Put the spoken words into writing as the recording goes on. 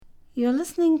You're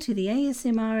listening to the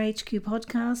ASMR HQ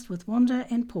podcast with Wanda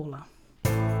and Paula.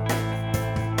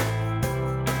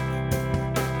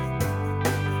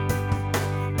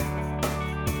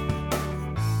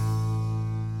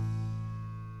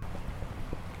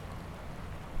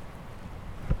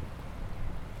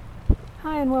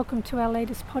 Hi and welcome to our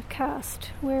latest podcast.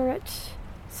 We're at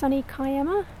sunny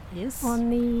Kiama on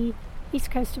the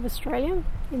east coast of Australia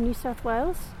in New South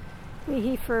Wales. We're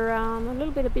here for a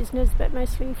little bit of business, but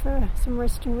mostly for some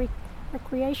rest and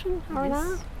recreation,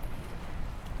 R&R.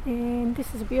 And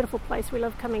this is a beautiful place. We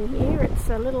love coming here. It's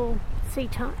a little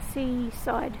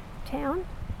seaside town,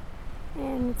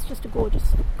 and it's just a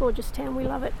gorgeous town. We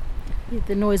love it. Yeah,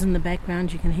 the noise in the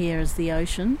background you can hear is the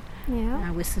ocean. Yeah.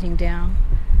 We're sitting down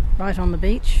right on the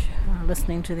beach,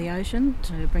 listening to the ocean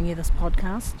to bring you this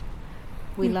podcast.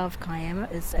 We love Kiama.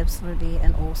 It's absolutely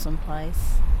an awesome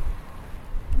place.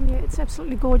 Yeah, it's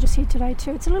absolutely gorgeous here today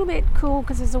too. It's a little bit cool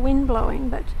because there's a wind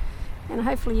blowing, and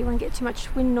hopefully you won't get too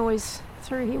much wind noise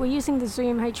through here. We're using the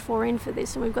Zoom H4n for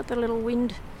this, and we've got the little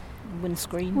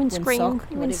windscreen,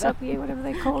 windsock, whatever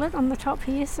they call it, on the top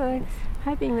here. So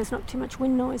hoping there's not too much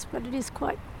wind noise, but it is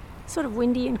quite sort of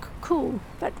windy and cool,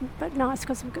 but nice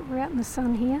because we're out in the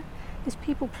sun here. There's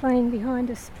people playing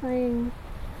behind us, playing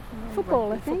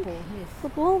football, I think.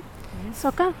 Football, yes.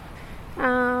 Soccer.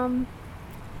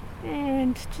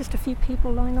 And just a few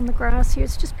people lying on the grass here.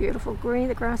 It's just beautiful. Green.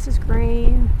 The grass is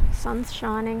green, sun's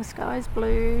shining, sky's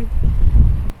blue.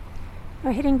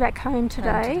 We're heading back home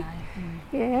today.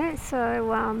 Yeah,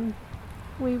 so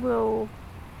we will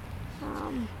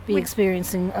be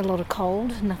experiencing a lot of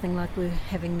cold, nothing like we're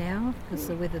having now, because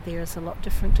the weather there is a lot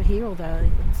different to here, although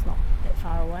it's not that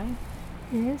far away.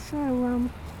 Yeah,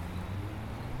 so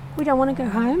we don't want to go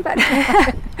home, but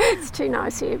it's too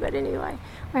nice here. But anyway,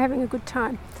 we're having a good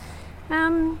time.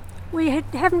 We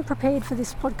haven't prepared for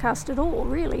this podcast at all,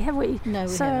 really, have we? No,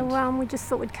 we haven't. So we just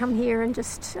thought we'd come here and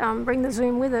just bring the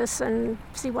Zoom with us and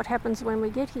see what happens when we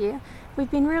get here. We've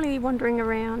been really wandering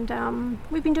around.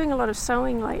 We've been doing a lot of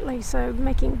sewing lately, so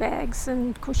making bags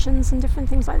and cushions and different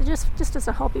things like that, just as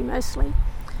a hobby mostly.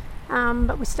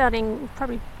 But we're starting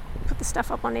probably put the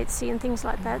stuff up on Etsy and things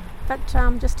like that, but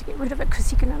just to get rid of it because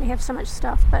you can only have so much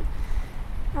stuff. But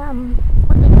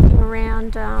we've been looking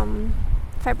around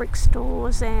fabric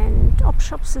stores and op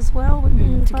shops as well.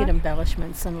 To get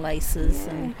embellishments and laces.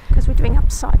 Because we're doing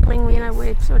upcycling,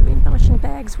 we're sort of embellishing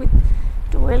bags with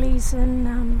doilies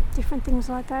and different things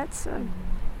like that. So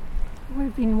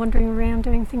we've been wandering around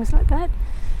doing things like that.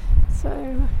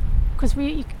 So, because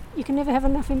you can never have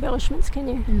enough embellishments, can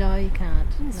you? No, you can't.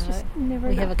 It's just never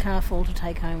We enough. have a car full to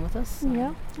take home with us. So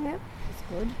yeah. It's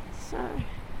good. So,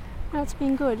 it's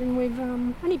been good, and we've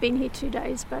only been here 2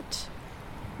 days, but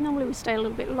normally we stay a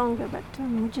little bit longer, but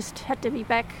we just had to be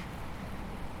back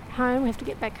home. We have to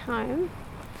get back home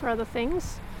for other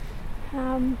things.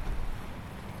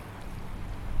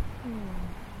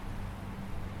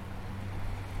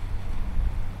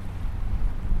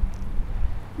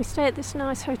 We stay at this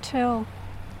nice hotel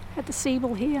at the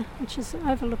Siebel here, which is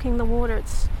overlooking the water.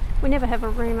 We never have a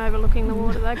room overlooking the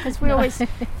water though, because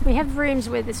we have rooms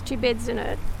where there's 2 beds in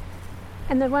it,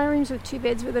 and the rooms with 2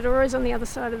 beds with it are always on the other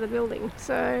side of the building.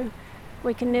 So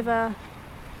we never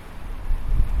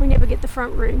get the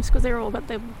front rooms because they're all got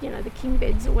the king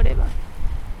beds or whatever.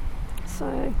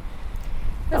 So,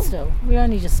 but still, we're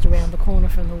only just around the corner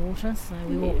from the water, so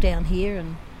we walk down here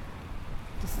and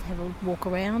just have a walk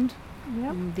around.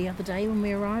 Yep. The other day when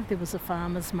we arrived, there was a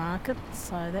farmer's market,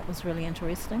 so that was really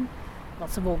interesting.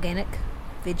 Lots of organic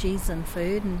veggies and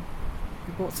food, and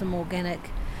we bought some organic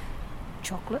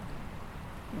chocolate,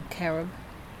 or carob,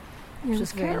 which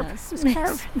was very nice. It was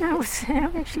carob. No,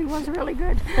 it actually was really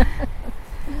good.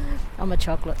 I'm a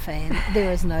chocolate fan.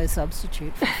 There is no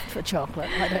substitute for chocolate.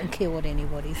 I don't care what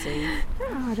anybody says.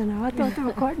 I don't know. I thought they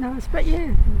were quite nice, but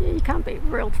you can't beat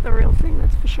the real thing.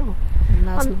 That's for sure.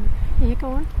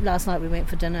 Go on. Last night we went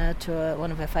for dinner to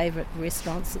one of our favourite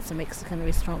restaurants. It's a Mexican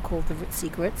restaurant called the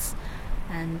Ritzy Grits,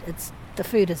 and the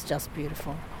food is just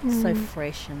beautiful. It's so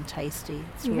fresh and tasty.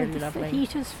 It's really lovely. We had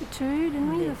the fajitas for 2,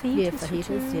 didn't we?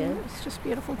 Fajitas, yeah. It's just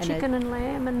beautiful. Chicken and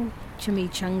lamb and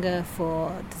chimichanga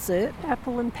for dessert.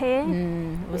 Apple and pear.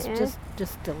 It was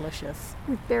just delicious.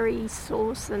 With berry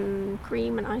sauce and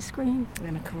cream and ice cream.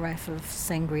 And a carafe of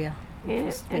sangria.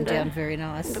 Yeah, went down very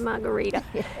nice. And a margarita.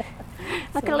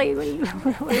 Luckily,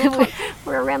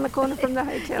 we're around the corner from the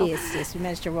hotel. Yes, we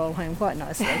managed to roll home quite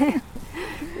nicely.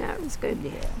 No, it was good.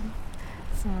 Yeah.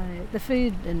 So the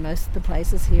food in most of the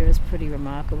places here is pretty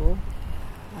remarkable.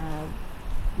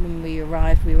 when we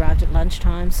arrived at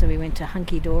lunchtime, so we went to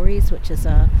Hunky Dory's, which is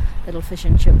a little fish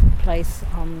and chip place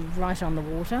right on the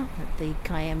water at the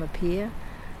Kiama Pier.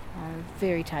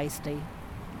 Very tasty.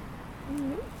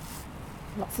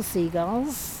 Lots of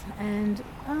seagulls, and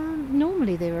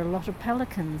normally there are a lot of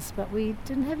pelicans, but we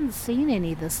haven't seen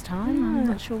any this time. I'm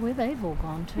not sure where they've all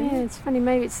gone to. Yeah, it's funny.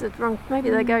 Maybe it's the wrong. Maybe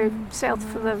they go south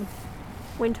for the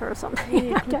winter or something.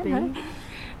 Yeah, I don't know.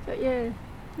 But yeah,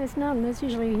 there's none. There's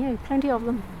usually plenty of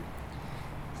them.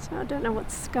 So I don't know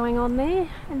what's going on there.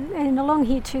 And along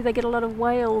here too, they get a lot of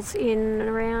whales in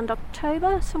around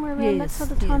October, somewhere around that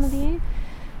sort of time of the year.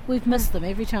 We've missed them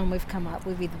every time we've come up.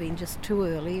 We've either been just too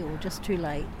early or just too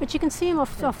late. But you can see them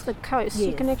off the coast. Yes.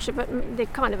 You can actually, but they're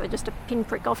kind of just a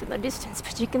pinprick off in the distance.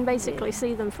 But you can basically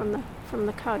see them from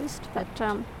the coast. But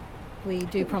we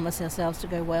do promise ourselves to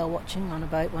go whale watching on a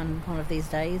boat one of these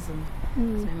days, and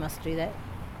so we must do that.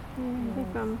 Yeah,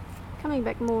 they're coming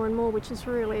back more and more, which is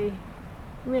really,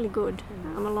 really good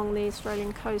along the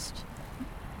Australian coast.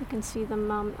 You can see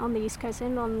them on the east coast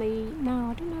and on the...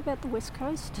 No, I don't know about the west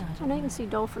coast. I know you can see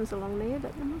dolphins along there,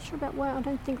 but I'm not sure about whales. I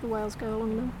don't think the whales go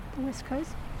along the west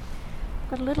coast.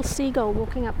 Got a little seagull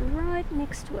walking up right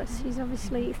next to us. He's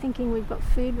obviously thinking we've got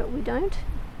food, but we don't.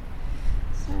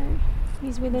 So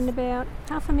he's within about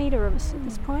half a metre of us at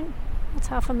this point. What's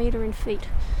half a metre in feet?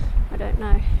 I don't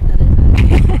know.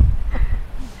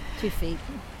 2 feet.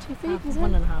 2 feet, is it?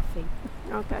 1.5 feet.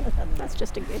 Okay, that's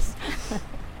just a guess.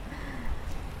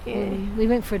 Yeah. We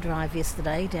went for a drive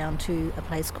yesterday down to a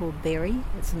place called Berry.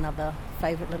 It's another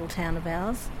favourite little town of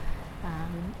ours.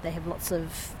 They have lots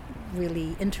of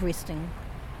really interesting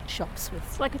shops with...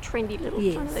 It's like a trendy little...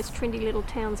 one of those trendy little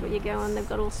towns where you go and they've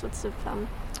got all sorts of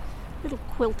little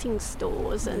quilting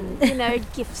stores and,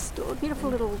 gift stores,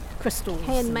 beautiful little crystals,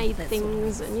 handmade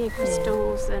things and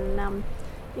crystals and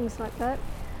things like that.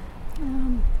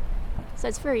 So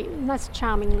it's very nice,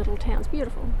 charming little town. It's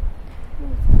beautiful.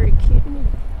 Very cute.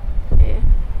 Yeah,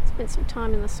 spent some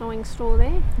time in the sewing store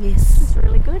there. Yes. It's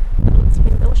really good. Lots of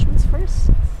embellishments for us.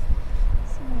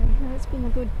 So it's been a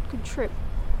good trip.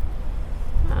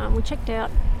 We checked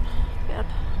out about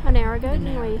an hour ago,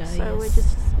 didn't we? So we're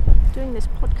just doing this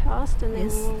podcast and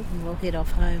then we'll head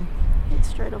off home. Head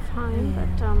straight off home, but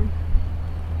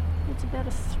it's about a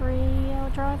 3-hour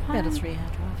drive home. About a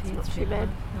 3-hour drive, It's not too bad.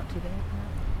 Not too bad.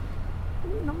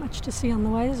 Not much to see on the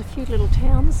way. There's a few little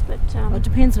towns, but... well, it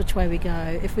depends which way we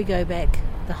go. If we go back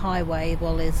the highway,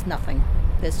 well, there's nothing.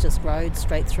 There's just roads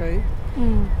straight through.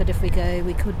 But if we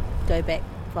could go back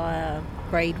via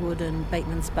Braidwood and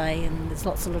Bateman's Bay, and there's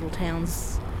lots of little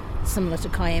towns similar to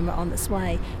Kiama on this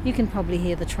way. You can probably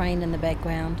hear the train in the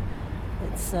background.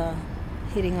 It's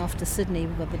heading off to Sydney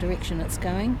with the direction it's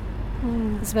going.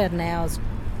 It's about an hour's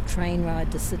train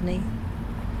ride to Sydney.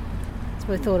 So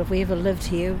we thought if we ever lived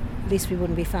here, at least we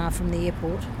wouldn't be far from the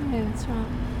airport. Yeah, that's right.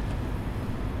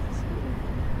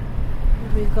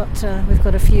 We've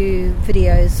got a few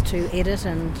videos to edit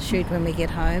and shoot when we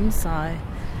get home, so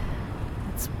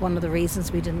that's one of the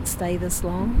reasons we didn't stay this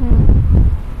long.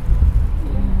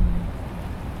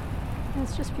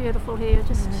 It's just beautiful here.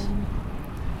 Just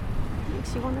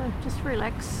makes you want to just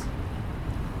relax,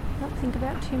 not think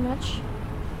about too much.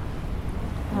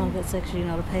 Oh, that's actually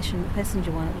not a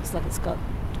passenger one. It looks like it's got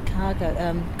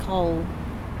coal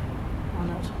on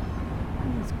it.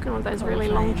 It's one of those really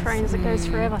long trains that goes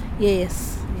forever.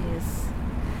 Yes.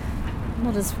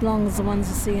 Not as long as the ones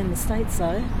you see in the States,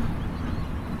 though.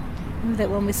 Remember that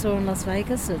one we saw in Las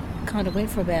Vegas? It kind of went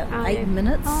for about 8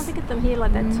 minutes. Oh, they get them here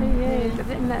like that too,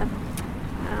 In the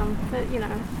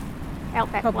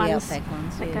outback Probably ones. Outback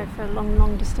ones, They go for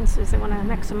long distances. They want to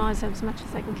maximise as much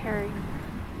as they can carry.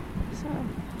 So,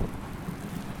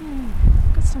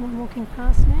 got someone walking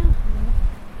past now.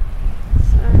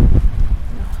 So,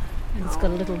 and it's got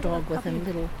a little dog with him,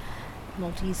 little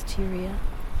Maltese terrier.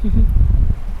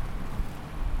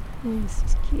 Yes,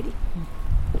 it's a cutie.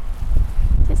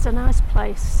 It's a nice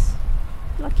place.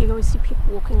 Like you always see people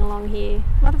walking along here.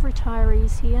 A lot of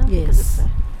retirees here because it's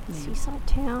a seaside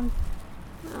town.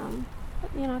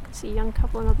 But I can see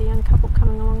another young couple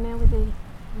coming along now with their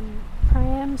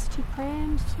two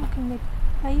prams, walking their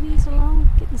babies along,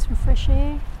 getting some fresh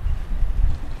air.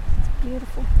 It's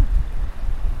beautiful.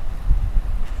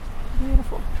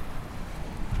 Beautiful.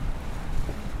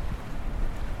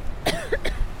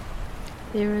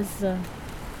 There is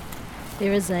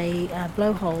a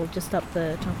blowhole just up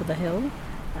the top of the hill,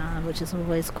 which is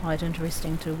always quite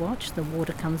interesting to watch. The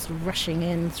water comes rushing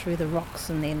in through the rocks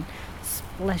and then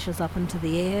splashes up into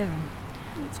the air.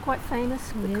 And it's quite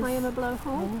famous, the Kiama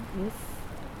blowhole. Oh, yes.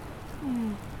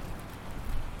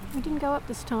 We didn't go up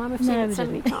this time. We've seen it so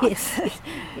many times. Yes,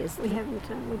 yes. We haven't.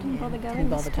 We didn't bother going. Didn't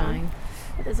bother this time. going.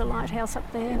 But there's a lighthouse up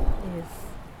there. Yes.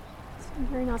 It's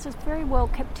very nice. It's a very well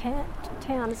kept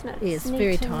town, isn't it? Yes, It's neat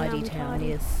very and, tidy town. tidy.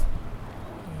 Yes.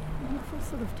 Beautiful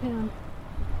sort of town.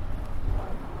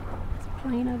 There's a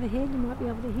plane overhead. You might be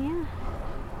able to hear.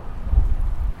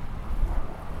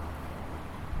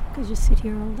 Could just sit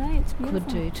here all day. It's beautiful. Could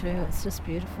do too. It's just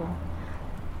beautiful.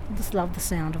 I just love the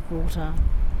sound of water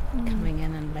coming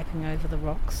in and lapping over the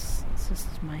rocks. It's just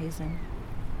amazing.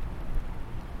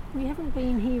 We haven't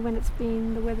been here when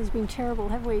the weather's been terrible,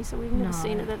 have we? So we've never No.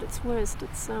 seen it at its worst.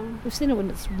 It's We've seen it when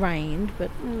it's rained,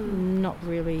 but not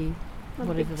really not a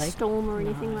whatever big storm or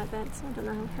anything No. like that. So I don't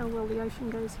know how well the ocean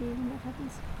goes here when that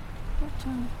happens. But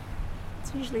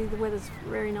it's usually the weather's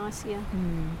very nice here.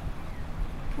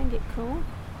 Can get cool,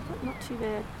 but not too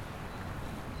bad.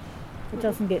 It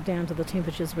doesn't get down to the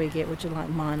temperatures we get, which are like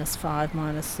 -5,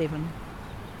 -7,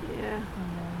 Yeah.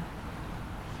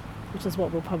 which is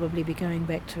what we'll probably be going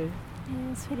back to.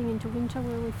 Yeah, it's heading into winter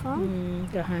where we're from.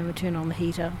 Go home and turn on the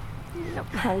heater. Yep.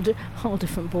 Whole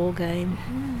different ball game.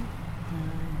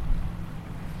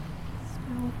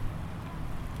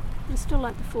 We still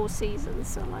like the 4 seasons,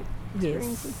 so like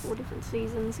experiencing Yes. 4 different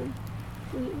seasons. And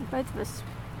both of us,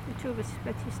 the 2 of us,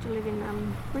 both used to live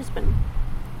in Brisbane,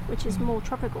 which is more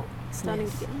tropical. It's starting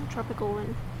to Yes. get more tropical,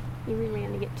 and you really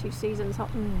only get 2 seasons,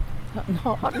 hot and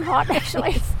Hot and hot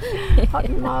actually. Hot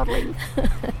and mildly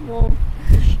warm.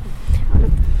 Kind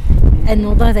of. And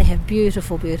although they have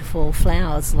beautiful, beautiful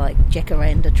flowers like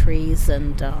jacaranda trees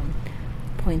and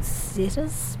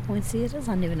poinsettias,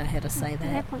 I never know how to say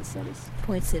Yeah, that.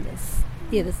 Poinsettias.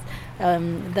 Yeah,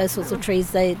 those sorts of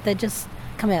trees, they just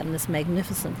come out in this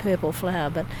magnificent purple flower,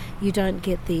 but you don't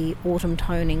get the autumn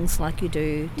tonings like you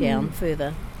do down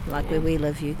further, like where we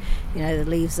live. You know, the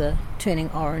leaves are turning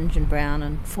orange and brown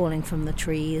and falling from the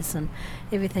trees, and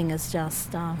everything is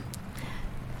just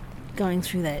going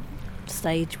through that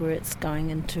stage where it's going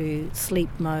into sleep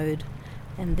mode,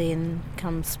 and then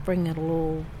come spring it'll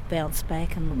all bounce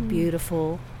back and look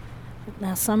beautiful.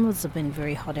 Now summers have been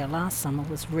very hot. Our last summer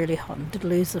was really hot and did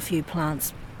lose a few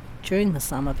plants during the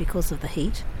summer because of the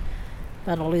heat,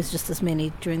 but I'll lose just as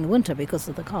many during the winter because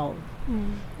of the cold.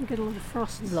 You get a lot of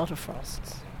frosts. A lot of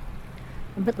frosts.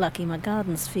 I'm a bit lucky, my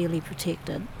garden's fairly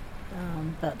protected,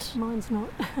 but Mine's not.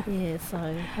 yeah,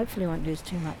 so hopefully I won't lose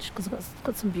too much because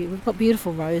we've got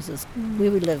beautiful roses.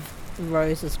 Where we live, the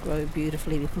roses grow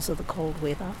beautifully because of the cold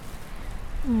weather.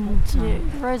 But, Yeah,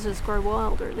 roses grow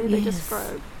wild, really. They just Yes.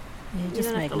 grow. Yeah, You just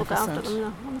don't have to look after magnificent.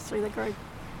 them. No, honestly, they grow,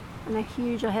 and they're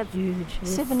huge. I have Huge.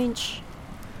 Yes. 7-inch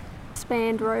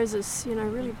spanned roses. You know,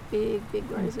 really big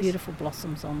And roses. beautiful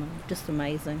blossoms on them, just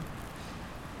amazing.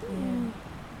 Yeah.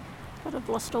 But I've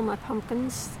lost all my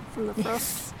pumpkins from the Yes.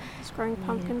 frost. Just growing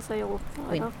pumpkins, they all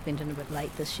died off. Went in a bit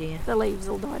late this year. The leaves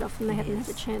all died off, and they hadn't had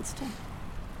a Yes. chance to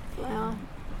flower.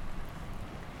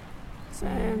 So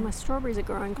Yeah. my strawberries are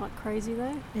growing like crazy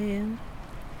though. Yeah.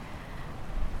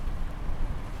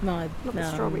 Not the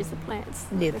strawberries, the plants.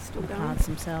 Yeah, They're still the going. plants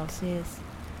themselves, yes.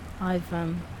 I've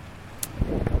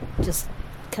just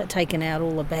taken out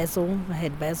all the basil. I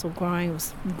had basil growing. It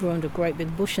was grew into a great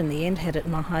big bush in the end. Had it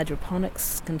in my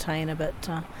hydroponics container, but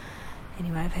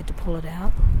anyway, I've had to pull it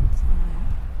out. So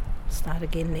start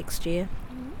again next year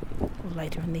or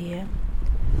later in the year.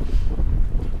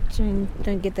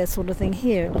 Don't get that sort of thing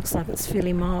here. It looks like it's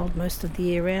fairly mild most of the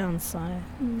year round, so...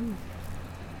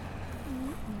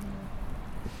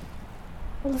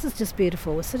 Well, this is just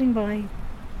beautiful. We're sitting by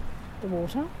the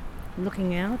water,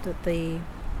 looking out at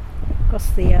across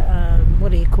the,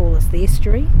 what do you call this, the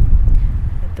estuary.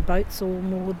 The boats all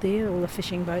moored there, all the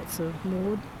fishing boats are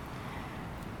moored.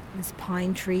 There's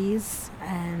pine trees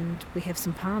and we have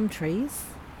some palm trees.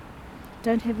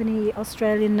 Don't have any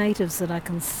Australian natives that I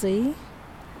can see.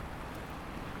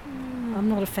 I'm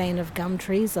not a fan of gum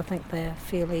trees. I think they're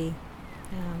fairly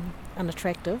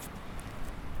unattractive.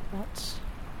 But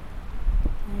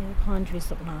yeah, pine trees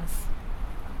look nice.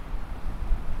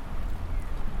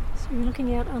 So you're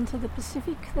looking out onto the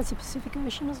Pacific. That's the Pacific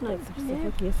Ocean, isn't it? That's the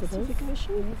Pacific, yes it is. Pacific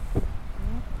Ocean. Yes.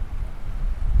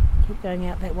 Keep going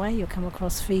out that way, you'll come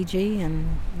across Fiji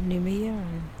and Noumea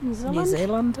and New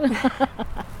Zealand.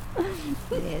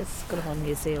 Yes, good on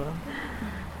New Zealand.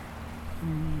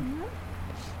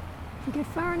 If you go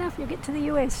far enough, you'll get to the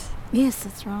US. Yes,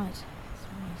 that's right.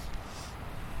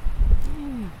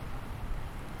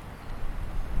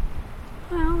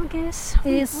 Well, I guess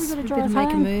Yes, we've got to we drive better make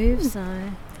a home. move,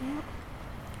 so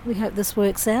we hope this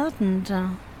works out and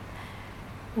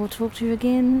we'll talk to you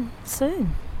again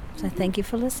soon. So thank you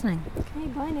for listening. Okay,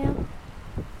 bye now.